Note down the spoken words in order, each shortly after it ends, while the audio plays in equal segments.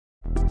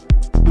Hey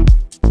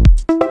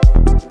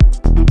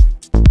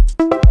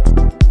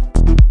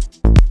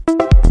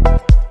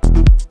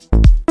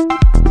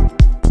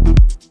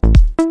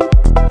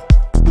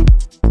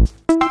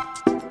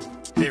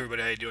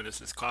everybody, how you doing?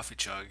 This is Coffee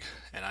Chug,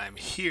 and I'm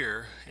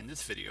here in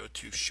this video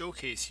to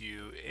showcase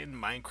you in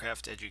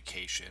Minecraft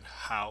education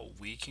how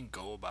we can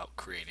go about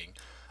creating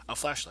a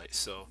flashlight.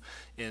 So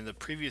in the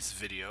previous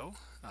video,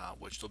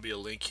 which there'll be a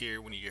link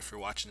here when if you're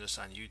watching this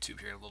on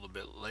YouTube here a little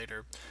bit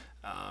later,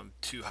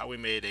 to how we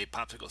made a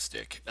popsicle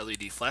stick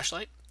LED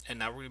flashlight. And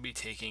now we're going to be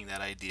taking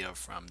that idea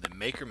from the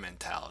maker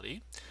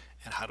mentality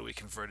and how do we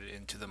convert it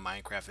into the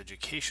Minecraft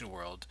education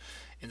world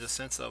in the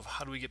sense of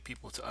how do we get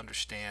people to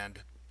understand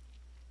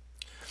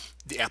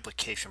the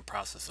application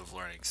process of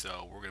learning.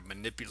 So we're going to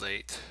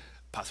manipulate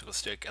popsicle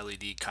stick,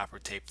 LED, copper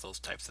tape, those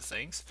types of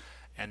things,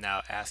 and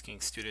now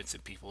asking students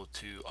and people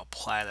to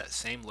apply that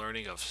same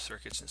learning of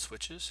circuits and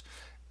switches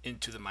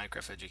into the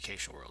Minecraft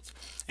education world.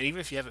 And even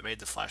if you haven't made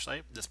the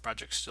flashlight, this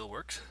project still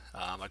works.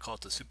 I call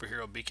it the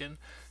superhero beacon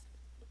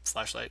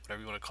flashlight,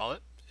 whatever you want to call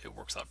it. It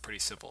works out pretty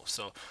simple.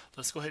 So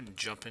let's go ahead and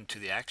jump into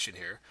the action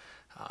here.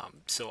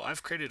 So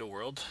I've created a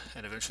world,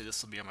 and eventually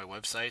this will be on my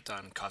website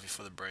on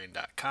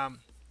coffeeforthebrain.com.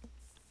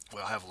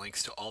 We'll have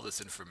links to all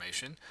this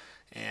information,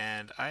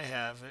 and I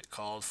have it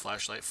called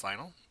Flashlight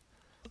Final.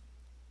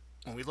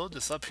 When we load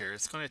this up here,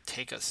 it's going to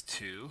take us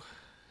to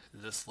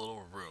this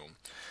little room,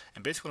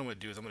 and basically what I'm going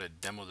to do is I'm going to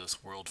demo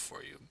this world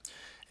for you.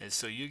 And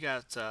so you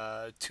got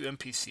two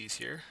NPCs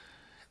here,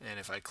 and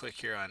if I click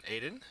here on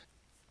Aiden,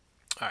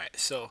 alright,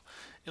 so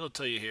it'll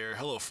tell you here,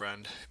 hello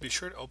friend, be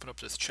sure to open up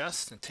this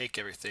chest and take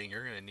everything.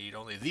 You're going to need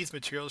only these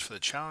materials for the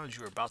challenge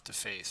you are about to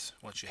face.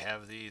 Once you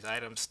have these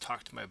items,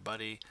 talk to my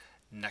buddy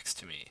next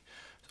to me.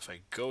 So if I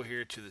go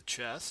here to the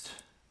chest,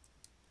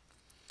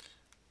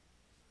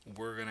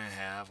 we're going to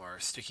have our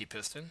sticky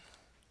piston.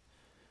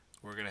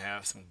 We're going to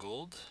have some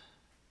gold.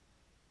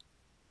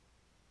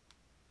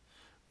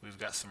 We've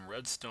got some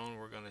redstone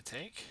we're going to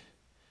take.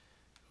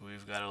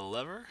 We've got a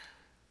lever.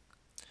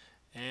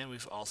 And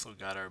we've also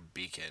got our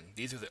beacon.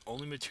 These are the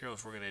only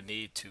materials we're going to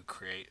need to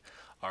create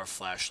our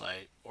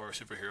flashlight or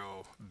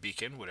superhero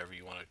beacon, whatever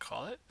you want to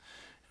call it.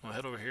 We'll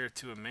head over here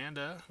to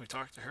Amanda. We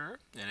talk to her,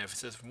 and if it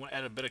says we want to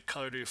add a bit of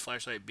color to your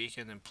flashlight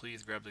beacon, then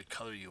please grab the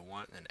color you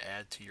want and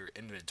add to your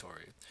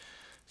inventory.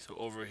 So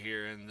over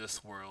here in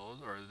this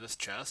world, or this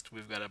chest,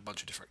 we've got a bunch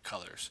of different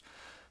colors.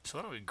 So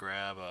why don't we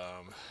grab,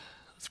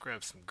 let's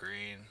grab some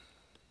green,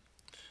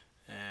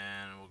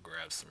 and we'll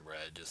grab some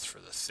red just for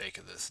the sake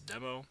of this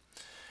demo.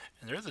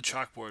 And there's a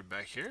chalkboard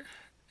back here,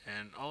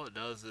 and all it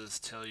does is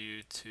tell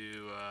you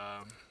to,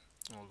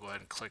 we'll go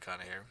ahead and click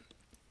on it here.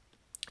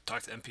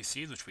 Talk to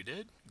NPCs, which we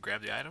did,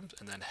 grab the items,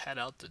 and then head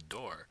out the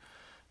door.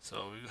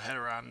 So we head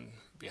around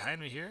behind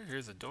me here.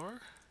 Here's the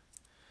door.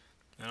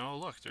 And oh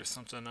look, there's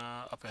something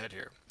up ahead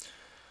here.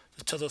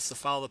 It tells us to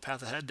follow the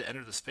path ahead to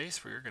enter the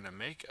space where you're going to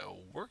make a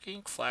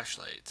working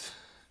flashlight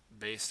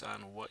based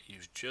on what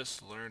you've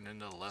just learned in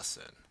the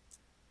lesson.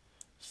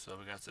 So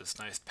we got this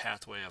nice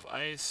pathway of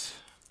ice.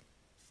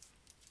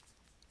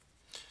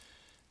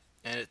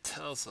 And it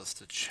tells us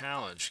the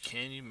challenge,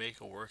 can you make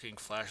a working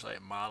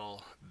flashlight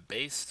model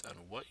based on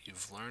what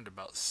you've learned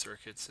about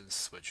circuits and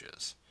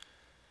switches?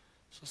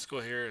 So let's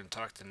go here and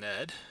talk to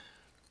Ned.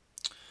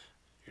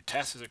 Your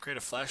task is to create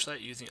a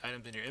flashlight using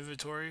items in your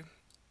inventory.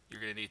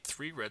 You're going to need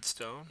 3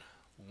 redstone,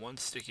 1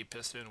 sticky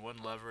piston, 1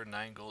 lever,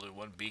 9 gold, and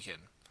 1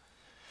 beacon.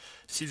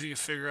 See if you can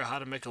figure out how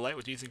to make a light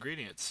with these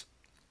ingredients.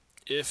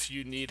 If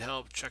you need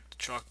help, check the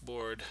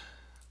chalkboard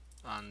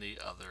on the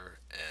other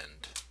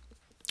end.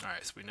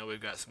 Alright, so we know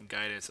we've got some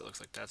guidance. It looks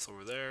like that's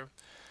over there.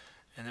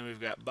 And then we've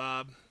got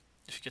Bob.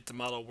 If you get the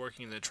model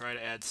working, then try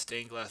to add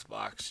stained glass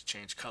blocks to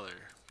change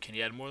color. Can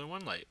you add more than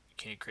 1 light?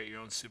 Can you create your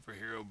own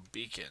superhero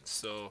beacon?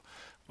 So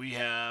we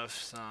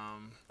have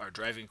our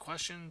driving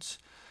questions,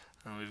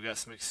 and we've got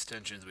some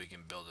extensions we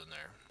can build in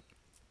there.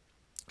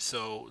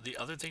 So the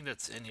other thing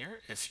that's in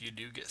here, if you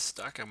do get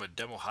stuck, I'm going to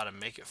demo how to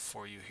make it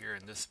for you here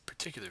in this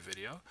particular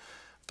video.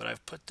 But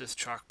I've put this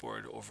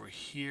chalkboard over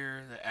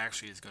here that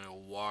actually is going to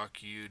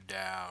walk you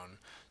down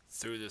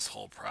through this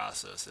whole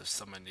process if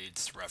someone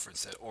needs to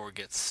reference it or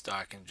gets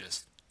stuck and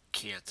just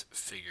can't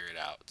figure it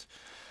out.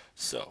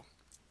 So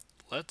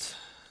let's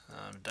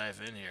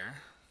dive in here.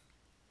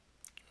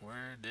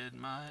 Where did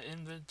my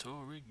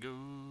inventory go?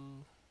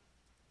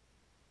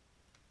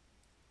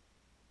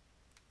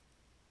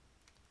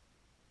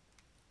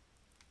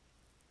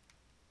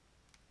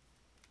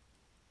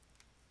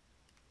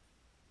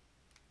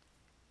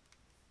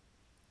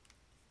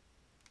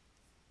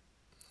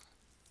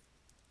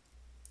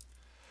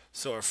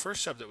 So our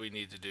first step that we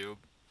need to do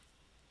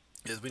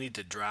is we need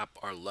to drop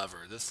our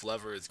lever. This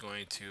lever is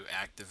going to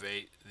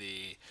activate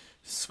the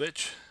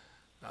switch,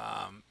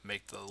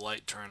 make the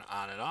light turn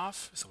on and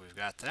off. So we've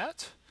got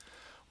that.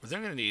 We're then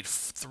going to need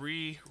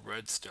 3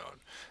 redstone.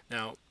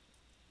 Now,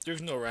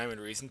 There's no rhyme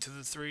and reason to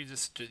the three.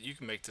 Just you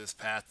can make this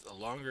path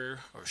longer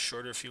or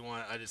shorter if you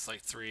want. I just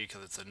like three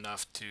because it's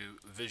enough to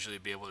visually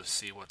be able to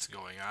see what's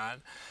going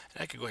on.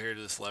 And I can go here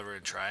to this lever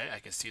and try it. I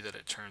can see that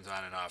it turns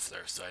on and off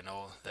there, so I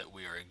know that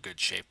we are in good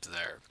shape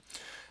there.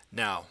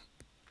 Now,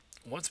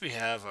 once we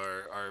have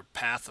our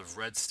path of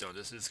redstone,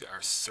 this is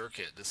our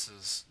circuit. This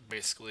is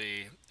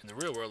basically, in the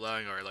real world,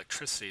 allowing our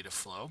electricity to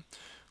flow.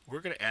 We're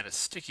going to add a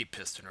sticky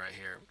piston right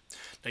here.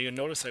 Now you'll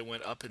notice I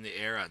went up in the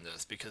air on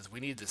this because we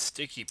need the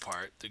sticky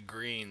part, the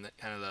green,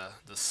 kind of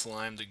the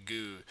slime, the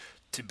goo,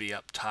 to be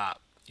up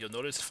top. You'll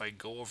notice if I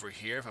go over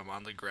here, if I'm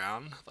on the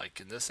ground, like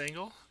in this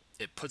angle,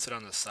 it puts it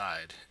on the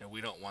side, and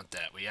we don't want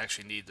that. We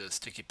actually need the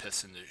sticky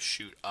piston to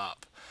shoot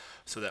up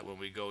so that when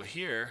we go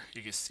here,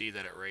 you can see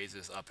that it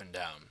raises up and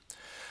down.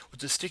 What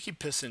the sticky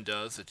piston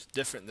does, it's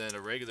different than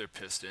a regular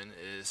piston,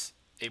 is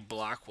a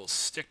block will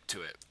stick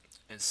to it,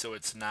 and so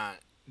it's not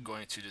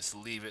going to just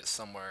leave it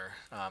somewhere.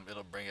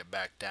 It'll bring it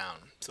back down.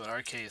 So in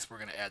our case, we're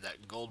going to add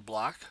that gold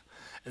block,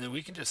 and then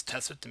we can just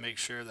test it to make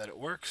sure that it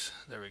works.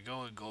 There we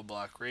go. The gold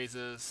block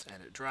raises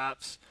and it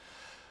drops.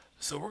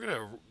 So we're going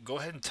to go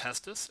ahead and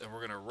test this, and we're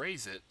going to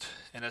raise it.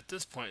 And at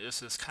this point,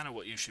 this is kind of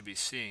what you should be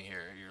seeing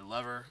here. Your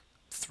lever,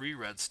 3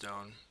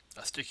 redstone,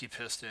 a sticky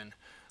piston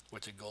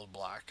with a gold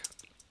block.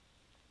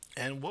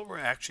 And what we're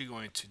actually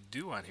going to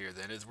do on here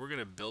then is we're going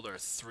to build our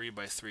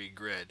 3x3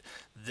 grid,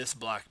 this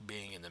block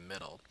being in the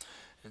middle.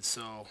 And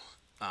so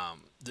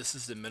this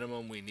is the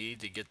minimum we need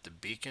to get the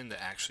beacon to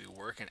actually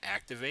work and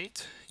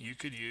activate. You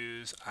could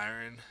use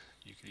iron,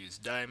 you could use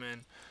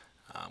diamond,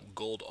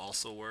 gold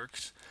also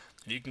works.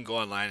 And you can go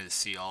online and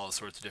see all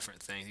sorts of different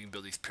things. You can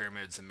build these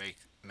pyramids and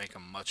make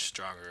them much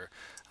stronger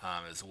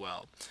as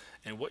well.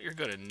 And what you're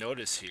going to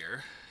notice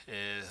here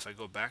is if I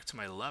go back to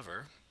my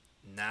lever,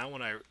 now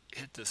when I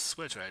hit this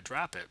switch and I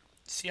drop it,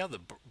 see how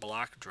the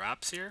block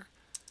drops here?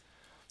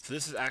 So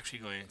this is actually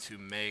going to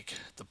make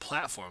the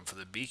platform for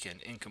the beacon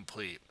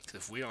incomplete. Because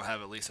if we don't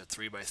have at least a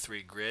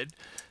 3x3 grid,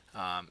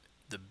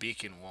 the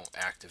beacon won't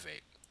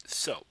activate.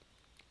 So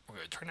we're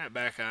going to turn that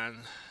back on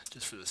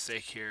just for the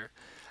sake here,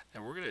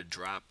 and we're going to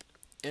drop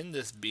in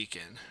this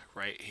beacon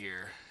right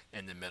here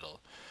in the middle.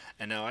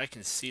 And now I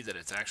can see that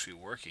it's actually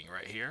working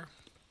right here.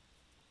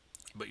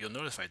 But you'll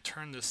notice if I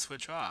turn this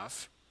switch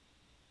off,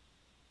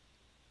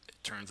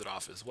 it turns it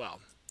off as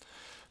well.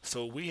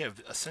 So we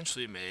have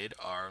essentially made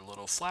our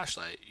little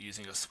flashlight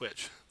using a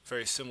switch.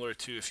 Very similar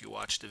to if you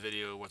watched the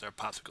video with our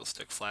popsicle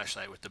stick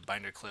flashlight with the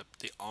binder clip,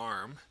 the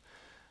arm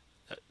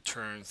that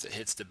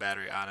hits the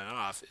battery on and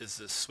off is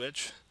this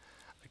switch.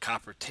 The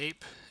copper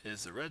tape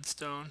is the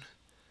redstone.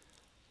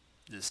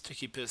 This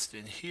sticky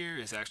piston here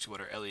is actually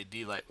what our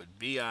LED light would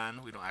be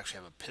on. We don't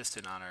actually have a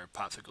piston on our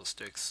popsicle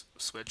sticks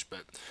switch,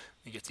 but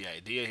you get the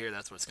idea here.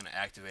 That's what's going to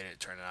activate it,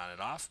 turn it on and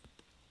off,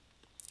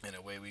 and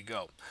away we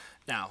go.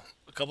 Now,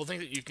 a couple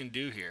things that you can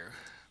do here.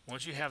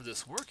 Once you have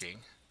this working,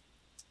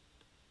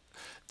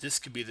 this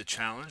could be the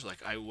challenge.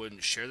 Like, I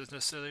wouldn't share this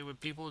necessarily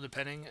with people,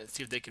 depending, and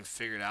see if they can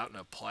figure it out and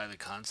apply the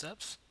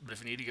concepts. But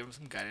if you need to give them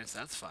some guidance,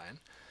 that's fine.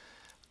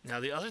 Now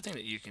the other thing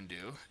that you can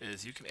do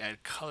is you can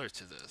add color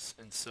to this.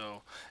 And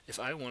so if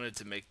I wanted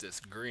to make this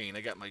green,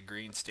 I got my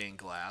green stained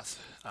glass.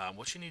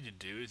 What you need to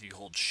do is you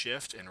hold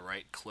shift and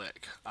right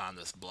click on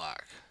this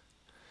block.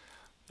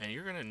 And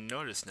you're going to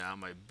notice now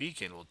my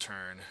beacon will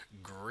turn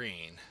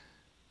green,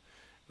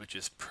 which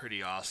is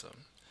pretty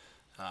awesome.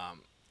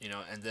 You know,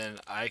 and then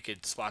I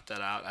could swap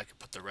that out. I could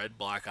put the red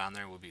block on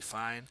there, would be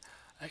fine.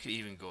 I could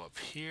even go up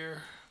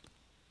here.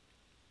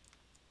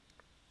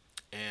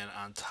 And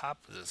on top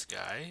of this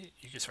guy,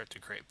 you can start to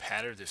create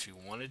patterns if you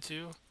wanted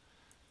to.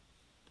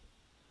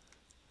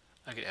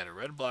 I could add a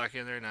red block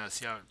in there. Now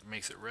see how it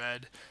makes it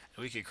red?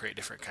 And we could create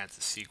different kinds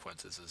of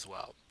sequences as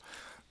well.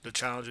 The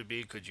challenge would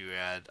be, could you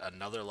add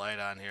another light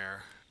on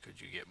here? Could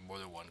you get more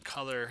than one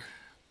color?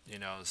 You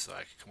know, so I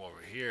could come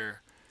over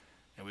here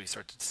and we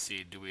start to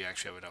see, do we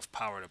actually have enough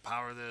power to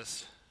power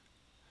this?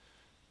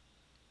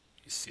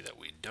 You see that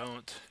we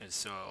don't. And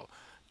so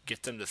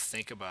get them to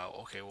think about,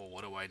 okay, well,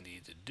 what do I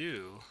need to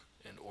do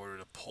in order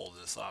to pull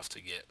this off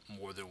to get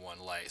more than one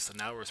light? So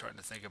now we're starting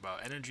to think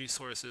about energy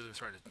sources. We're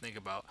starting to think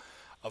about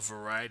a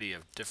variety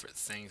of different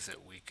things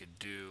that we could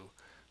do.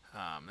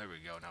 There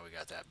we go. Now we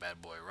got that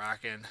bad boy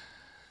rocking.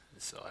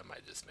 So I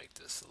might just make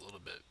this a little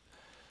bit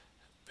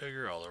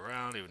bigger all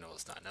around, even though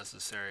it's not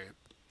necessary.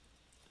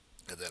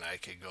 And then I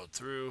could go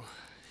through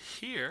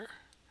here.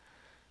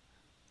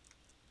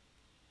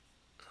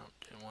 Oh,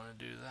 didn't want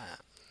to do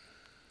that.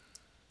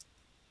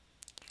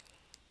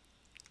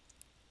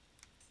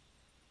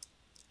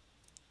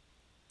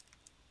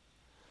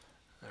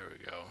 There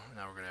we go.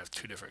 Now we're going to have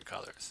two different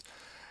colors.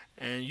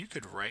 And you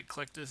could right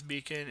click this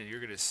beacon and you're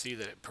going to see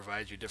that it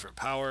provides you different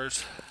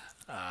powers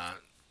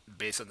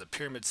based on the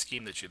pyramid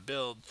scheme that you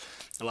build,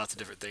 and lots of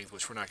different things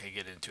which we're not going to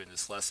get into in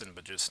this lesson,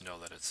 but just know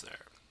that it's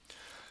there.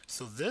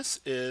 So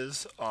this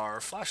is our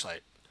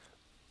flashlight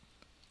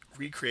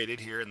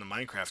recreated here in the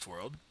Minecraft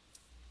world.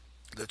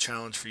 The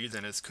challenge for you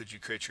then is, could you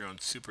create your own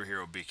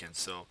superhero beacon?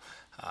 So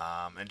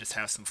and just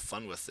have some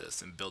fun with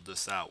this and build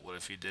this out. What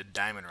if you did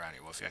diamond around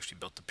here? What if you actually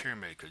built the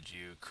pyramid? Could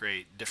you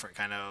create different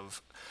kind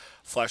of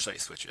flashlight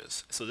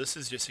switches? So this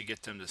is just to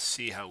get them to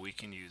see how we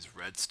can use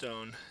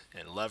redstone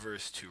and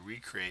levers to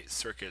recreate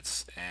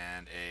circuits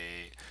and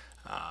a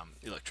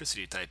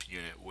electricity type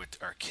unit with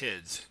our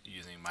kids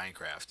using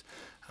Minecraft.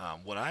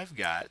 What I've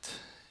got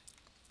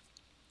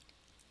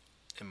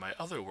in my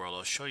other world,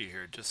 I'll show you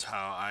here just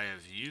how I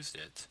have used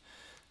it.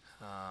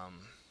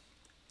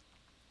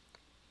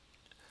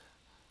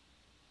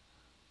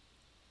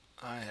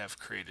 I have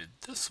created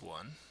this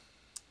one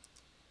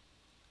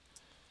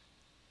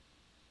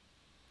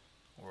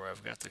where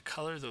I've got the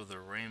colors of the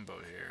rainbow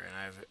here, and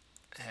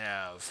I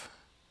have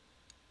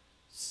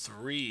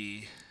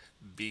 3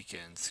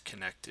 beacons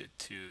connected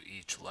to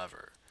each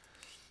lever.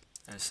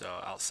 And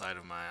so outside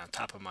of on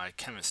top of my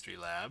chemistry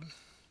lab,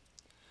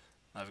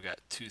 I've got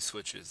 2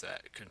 switches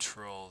that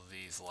control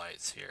these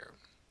lights here.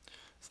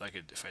 So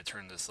if I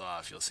turn this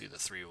off, you'll see the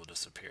 3 will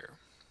disappear.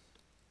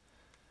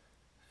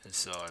 And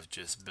so I've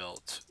just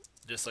built,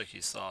 just like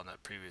you saw in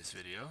that previous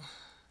video,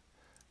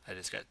 I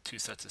just got 2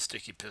 sets of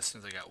sticky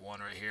pistons. I got one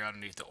right here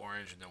underneath the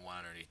orange and then one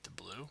underneath the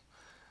blue.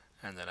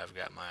 And then I've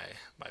got my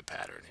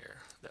pattern here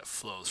that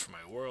flows from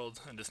my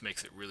world, and just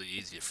makes it really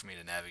easy for me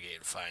to navigate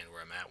and find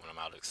where I'm at when I'm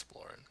out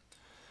exploring.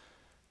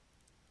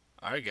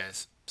 Alright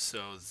guys,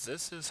 so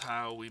this is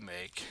how we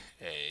make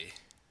a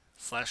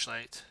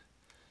flashlight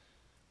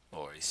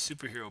or a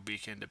superhero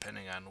beacon,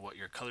 depending on what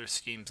your color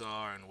schemes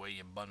are and the way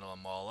you bundle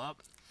them all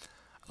up.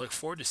 I look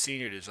forward to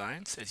seeing your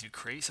designs. As you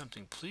create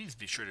something, please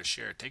be sure to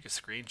share it. Take a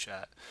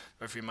screenshot,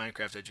 or for your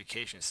Minecraft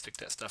education, stick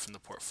that stuff in the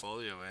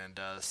portfolio and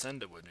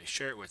send it with me,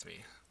 share it with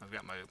me. I've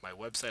got my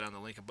website on the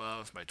link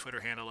above, my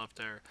Twitter handle up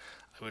there.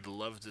 I would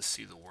love to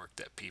see the work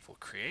that people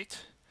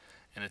create.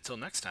 And until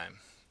next time,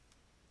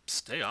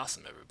 stay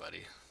awesome,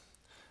 everybody.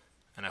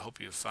 And I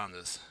hope you found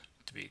this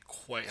to be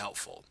quite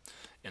helpful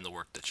in the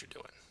work that you're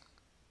doing.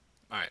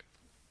 All right,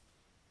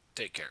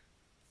 take care.